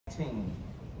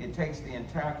It takes the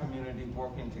entire community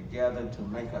working together to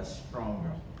make us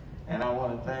stronger. And I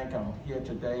want to thank, I'm here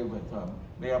today with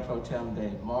Mayor Pro Tem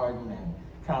Dave Martin and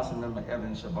Councilmember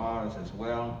Evan Shabazz as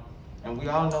well. And we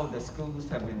all know that schools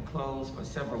have been closed for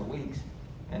several weeks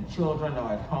and children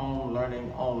are at home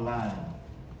learning online.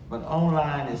 But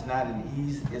online is not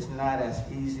as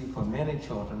easy for many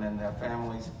children and their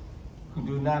families who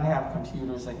do not have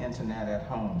computers and internet at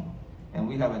home. And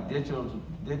we have a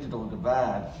digital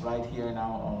divide right here in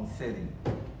our own city.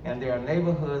 And there are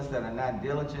neighborhoods that are not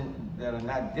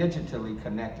digitally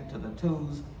connected to the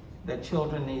tools that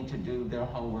children need to do their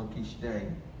homework each day.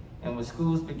 And when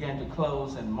schools began to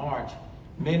close in March,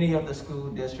 many of the school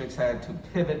districts had to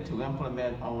pivot to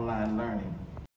implement online learning.